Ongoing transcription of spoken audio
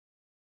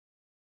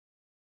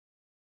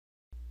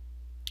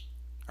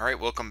Alright,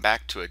 welcome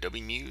back to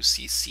Adobe Muse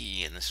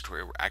CC. In this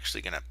tutorial, we're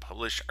actually going to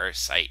publish our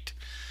site.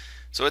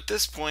 So at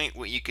this point,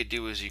 what you could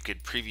do is you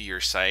could preview your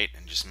site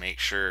and just make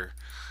sure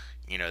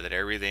that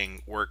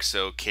everything works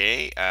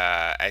okay.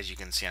 As you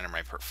can see under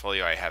my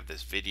portfolio, I have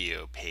this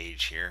video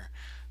page here.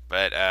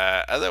 But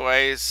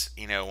otherwise,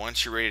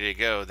 once you're ready to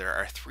go, there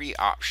are three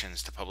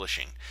options to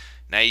publishing.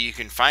 Now you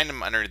can find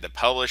them under the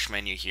Publish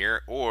menu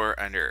here or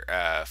under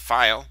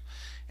File.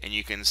 And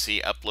you can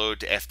see upload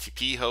to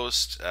FTP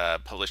host,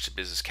 publish to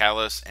Business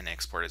Catalyst, and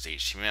export as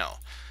HTML.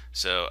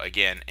 So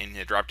again, in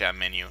the drop-down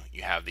menu,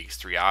 you have these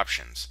three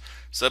options.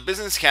 So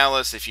Business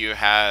Catalyst, if you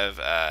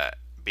have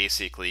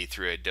basically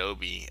through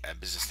Adobe a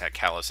Business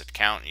Catalyst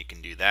account, you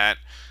can do that.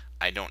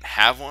 I don't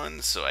have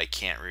one, so I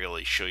can't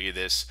really show you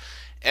this.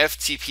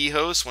 FTP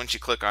host, once you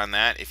click on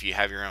that, if you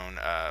have your own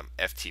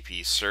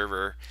FTP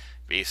server,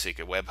 basic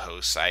a web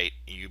host site,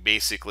 you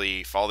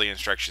basically follow the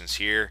instructions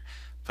here.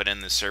 Put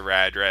in the server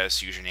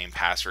address, username,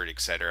 password,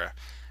 etc.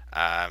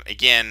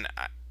 Again,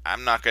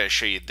 I'm not going to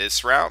show you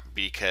this route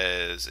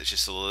because it's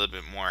just a little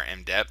bit more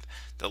in-depth.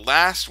 The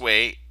last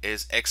way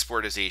is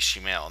export as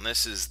HTML, and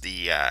this is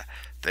the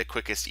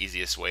quickest,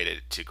 easiest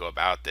way to go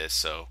about this.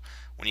 So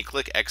when you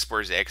click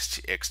export as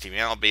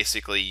HTML,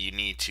 basically you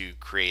need to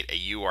create a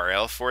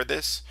URL for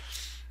this.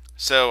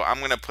 So I'm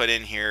going to put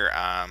in here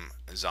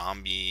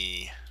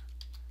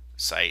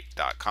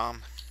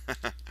zombiesite.com.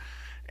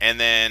 And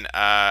then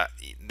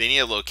they need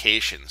a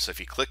location. So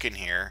if you click in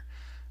here,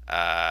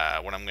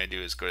 what I'm going to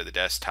do is go to the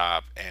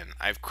desktop, and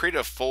I've created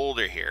a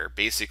folder here.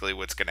 Basically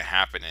what's going to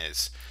happen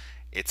is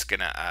it's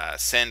going to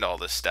send all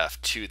this stuff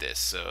to this.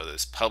 So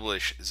this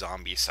publish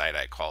zombie site,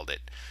 I called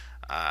it.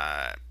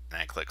 And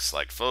I click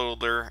select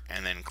folder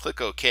and then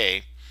click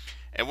OK.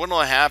 And what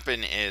will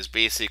happen is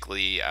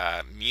basically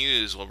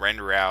Muse will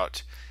render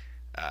out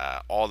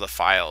all the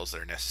files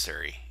that are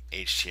necessary,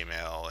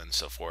 HTML and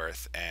so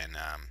forth. And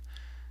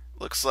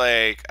looks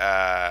like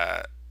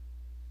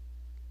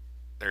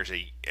there's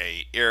a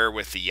error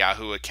with the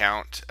Yahoo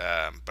account,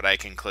 but I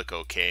can click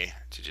OK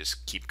to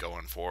just keep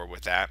going forward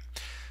with that.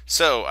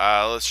 So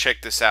let's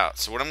check this out.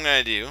 So what I'm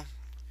going to do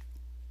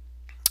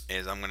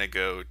is I'm going to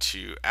go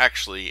to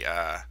actually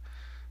I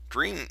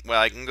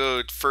can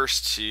go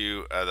first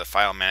to the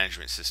file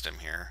management system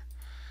here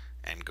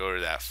and go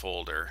to that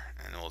folder,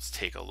 and let's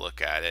take a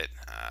look at it.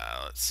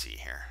 Let's see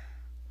here.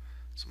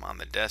 So I'm on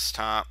the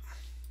desktop,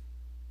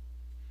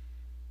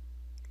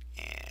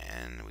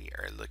 and we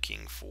are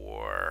looking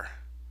for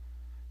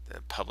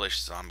the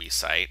publish zombie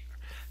site.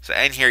 So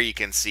in here you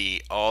can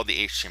see all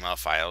the HTML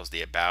files,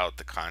 the about,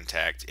 the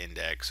contact,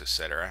 index,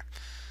 etc.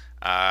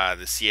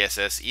 The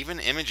CSS, even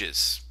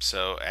images.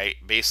 So it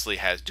basically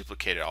has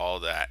duplicated all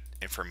that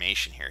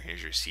information here.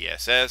 Here's your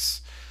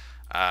CSS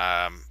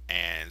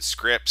and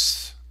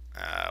scripts,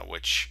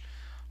 which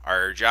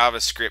are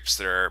JavaScripts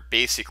that are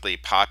basically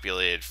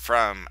populated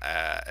from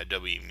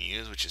Adobe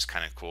Muse, which is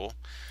kind of cool.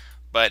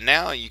 But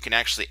now you can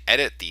actually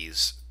edit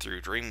these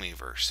through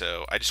Dreamweaver.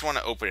 So I just want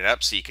to open it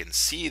up so you can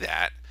see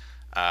that.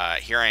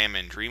 Here I am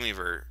in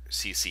Dreamweaver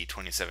CC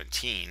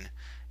 2017,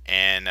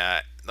 and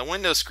the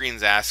window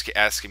screen's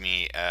asking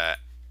me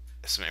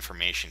some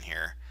information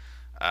here.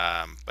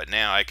 But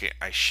now I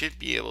should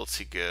be able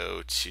to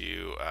go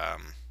to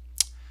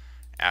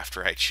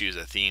after I choose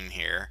a theme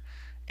here,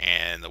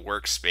 and the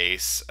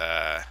workspace,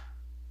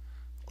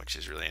 which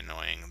is really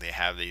annoying. They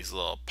have these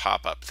little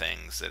pop-up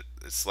things that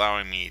it's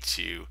allowing me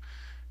to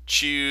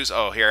choose.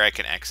 Oh, here I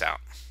can X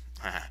out.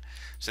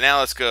 So now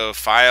let's go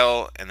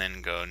File and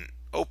then go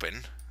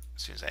Open.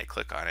 As soon as I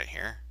click on it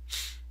here,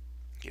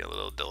 get a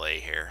little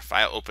delay here.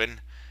 File, Open,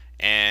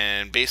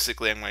 and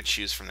basically I'm going to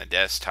choose from the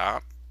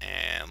desktop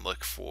and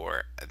look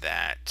for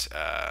that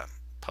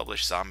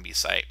publish zombie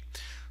site.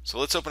 So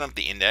let's open up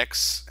the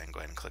index and go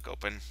ahead and click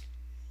Open.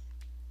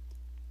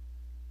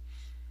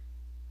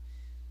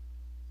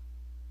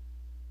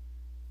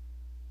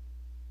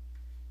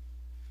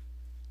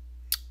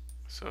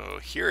 So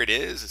here it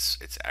is.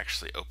 It's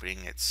actually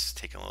opening. It's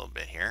taking a little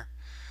bit here.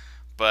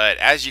 But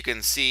as you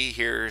can see,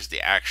 here's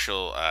the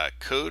actual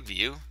code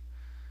view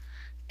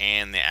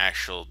and the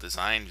actual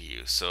design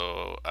view.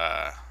 So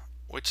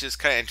which is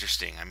kind of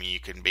interesting. I mean, you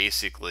can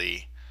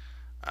basically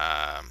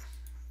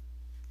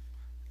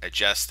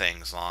adjust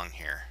things along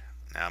here.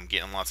 Now I'm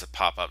getting lots of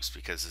pop-ups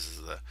because this is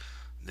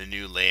the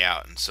new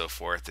layout and so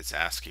forth. It's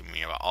asking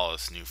me about all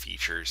this new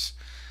features.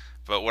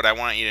 But what I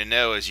want you to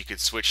know is you could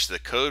switch to the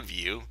code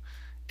view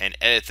and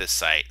edit the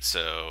site.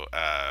 So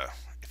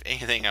if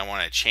anything I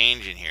want to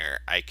change in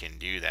here, I can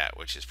do that,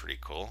 which is pretty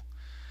cool.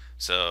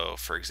 So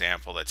for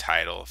example, the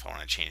title, if I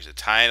want to change the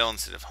title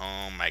instead of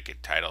home, I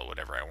could title it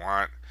whatever I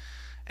want.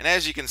 And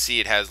as you can see,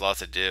 it has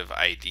lots of div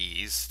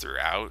IDs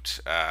throughout.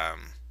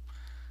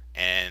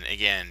 And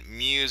again,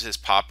 Muse has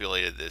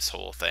populated this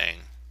whole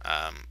thing.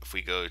 If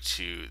we go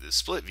to the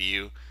split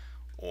view,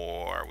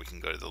 or we can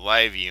go to the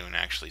live view and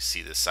actually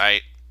see the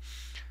site.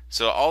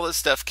 So all this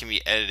stuff can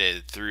be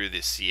edited through the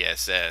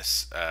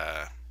CSS,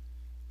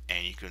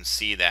 and you can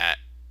see that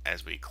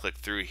as we click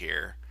through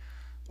here.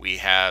 We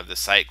have the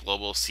site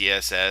global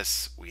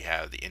CSS. We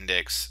have the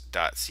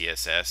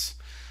index.css.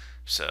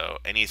 So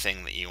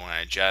anything that you want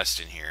to adjust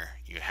in here,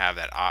 you have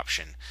that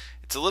option.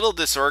 It's a little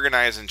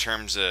disorganized in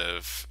terms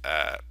of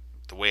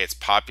the way it's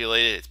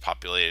populated. It's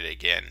populated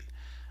again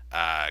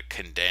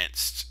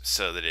condensed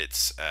so that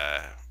it's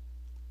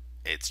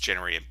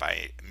generated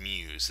by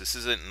Muse. This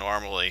isn't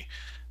normally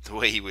the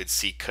way you would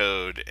see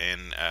code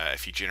in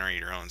if you generate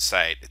your own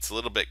site. It's a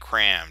little bit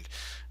crammed,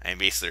 and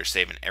basically they're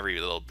saving every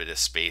little bit of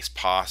space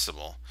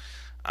possible.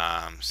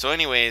 So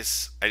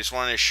anyways, I just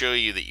wanted to show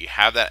you that you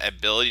have that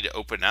ability to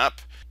open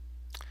up.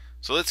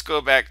 So let's go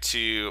back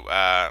to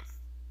the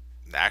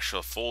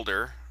actual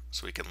folder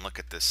so we can look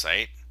at this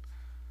site.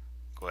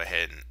 Go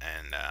ahead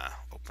and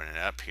open it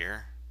up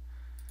here.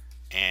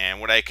 And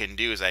what I can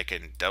do is I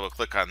can double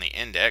click on the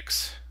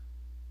index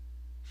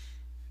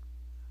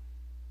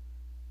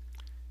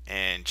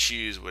and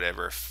choose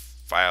whatever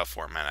file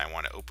format I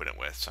want to open it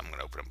with. So I'm going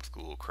to open it with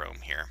Google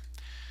Chrome here.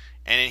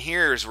 And in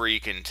here is where you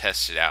can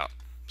test it out.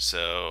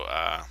 So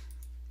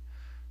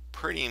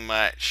pretty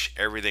much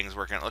everything's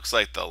working. It looks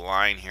like the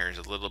line here is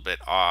a little bit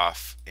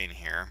off in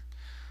here.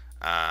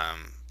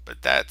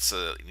 But that's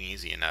an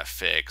easy enough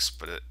fix.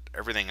 But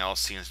everything else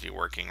seems to be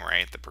working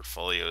right. The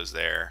portfolio is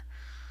there.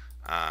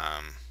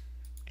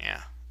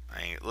 Yeah,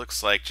 it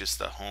looks like just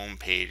the home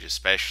page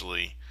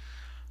especially,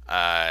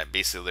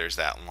 basically there's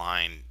that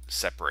line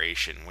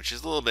separation, which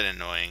is a little bit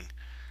annoying.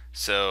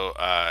 So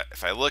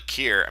if I look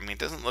here, I mean, it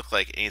doesn't look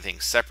like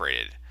anything's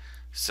separated.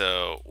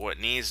 So what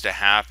needs to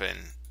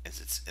happen is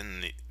it's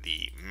in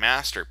the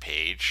master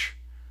page.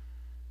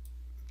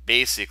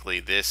 Basically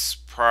this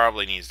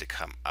probably needs to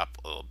come up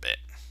a little bit,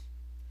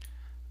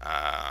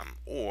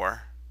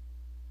 or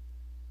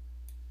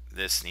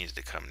this needs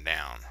to come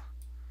down.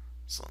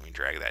 So let me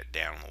drag that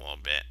down a little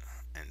bit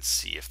and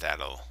see if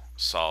that'll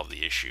solve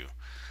the issue.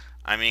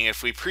 I mean,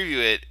 if we preview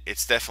it,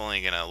 it's definitely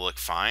going to look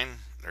fine.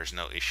 There's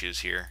no issues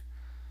here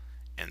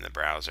in the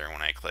browser.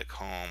 When I click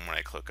home, when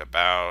I click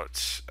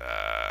about,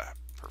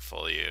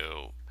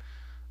 portfolio,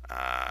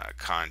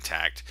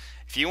 contact.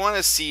 If you want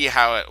to see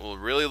how it will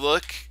really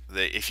look,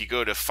 if you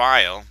go to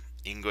file,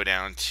 you can go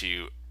down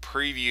to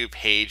preview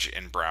page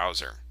in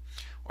browser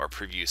or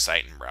preview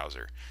site in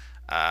browser.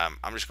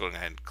 I'm just going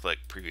ahead and click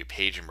preview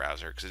page in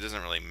browser because it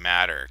doesn't really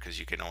matter, because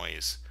you can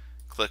always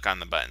click on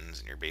the buttons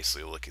and you're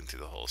basically looking through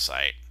the whole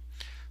site.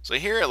 So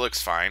here it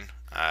looks fine,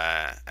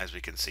 as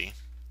we can see.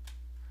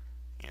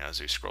 You know,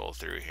 as we scroll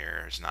through here,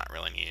 there's not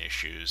really any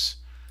issues.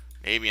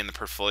 Maybe in the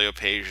portfolio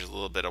page there's a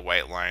little bit of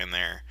white line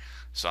there.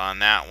 So on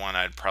that one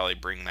I'd probably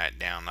bring that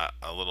down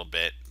a little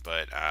bit,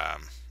 but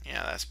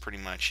yeah, that's pretty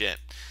much it.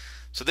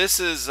 So this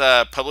is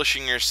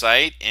publishing your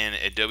site in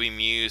Adobe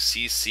Muse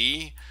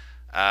CC.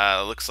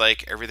 Looks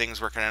like everything's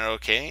working out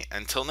okay.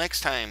 Until next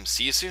time,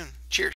 see you soon. Cheers.